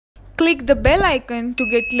Click the bell icon to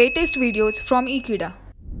get latest videos from Ekeeda.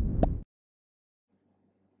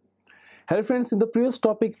 Hello friends, in the previous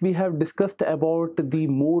topic we have discussed about the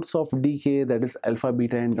modes of decay, that is alpha,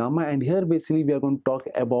 beta and gamma, and here basically we are going to talk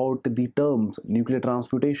about the terms nuclear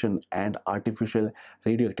transmutation and artificial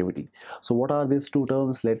radioactivity. So what are these two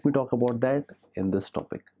terms? Let me talk about that in this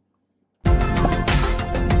topic.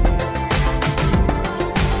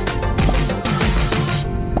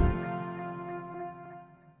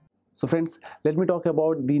 So friends, let me talk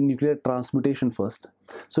about the nuclear transmutation first.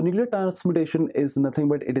 So nuclear transmutation is nothing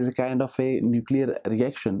but it is a kind of a nuclear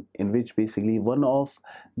reaction in which basically one of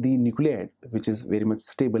the nuclide, which is very much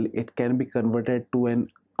stable, it can be converted to an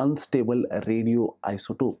unstable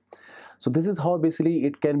radioisotope. So this is how basically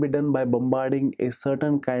it can be done by bombarding a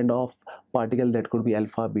certain kind of particle that could be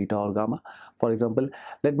alpha, beta or gamma. For example,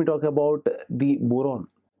 let me talk about the boron.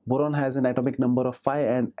 Boron has an atomic number of 5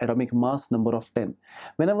 and atomic mass number of 10.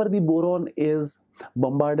 Whenever the boron is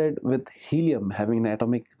bombarded with helium having an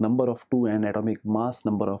atomic number of 2 and atomic mass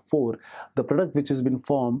number of 4, the product which has been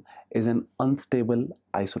formed is an unstable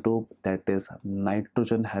isotope, that is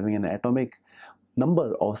nitrogen, having an atomic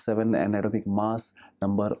number of 7 and atomic mass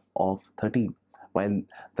number of 13, while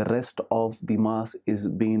the rest of the mass is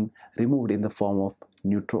being removed in the form of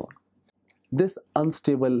neutron. This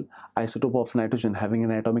unstable isotope of nitrogen having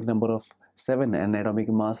an atomic number of 7 and atomic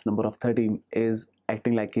mass number of 13 is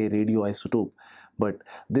acting like a radioisotope. But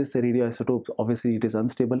this radioisotope, obviously it is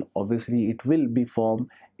unstable, obviously it will be form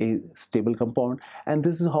a stable compound, and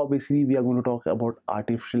this is how basically we are going to talk about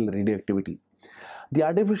artificial radioactivity. The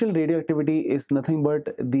artificial radioactivity is nothing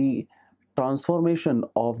but the transformation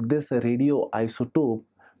of this radioisotope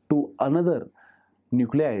to another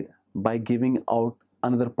nuclide by giving out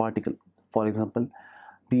another particle. For example,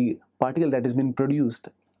 the particle that has been produced,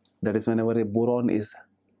 that is whenever a boron is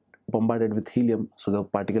bombarded with helium, so the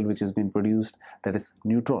particle which has been produced, that is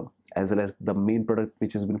neutron, as well as the main product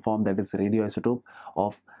which has been formed, that is radioisotope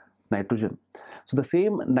of nitrogen. So the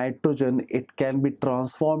same nitrogen, it can be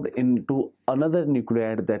transformed into another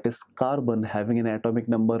nuclide, that is carbon, having an atomic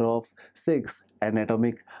number of 6 and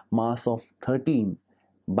atomic mass of 13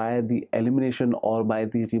 by the elimination or by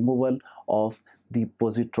the removal of the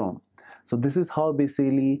positron. So this is how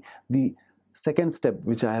basically the second step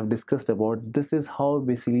which I have discussed about, this is how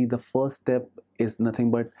basically the first step is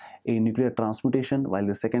nothing but a nuclear transmutation, while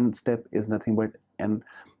the second step is nothing but an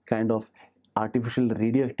kind of artificial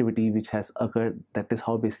radioactivity which has occurred. That is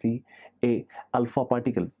how basically a alpha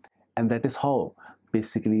particle, and that is how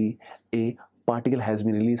basically a particle has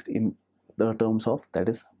been released in the terms of, that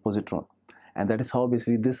is positron. And that is how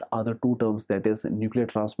basically these are the two terms, that is nuclear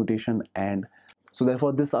transmutation, and so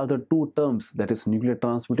therefore these are the two terms, that is nuclear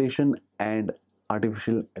transmutation and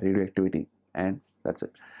artificial radioactivity. And that's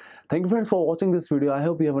it. Thank you friends for watching this video. I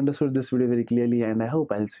hope you have understood this video very clearly, and I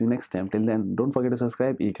hope I'll see you next time. Till then, don't forget to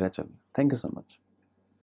subscribe Ekeeda channel. Thank you so much.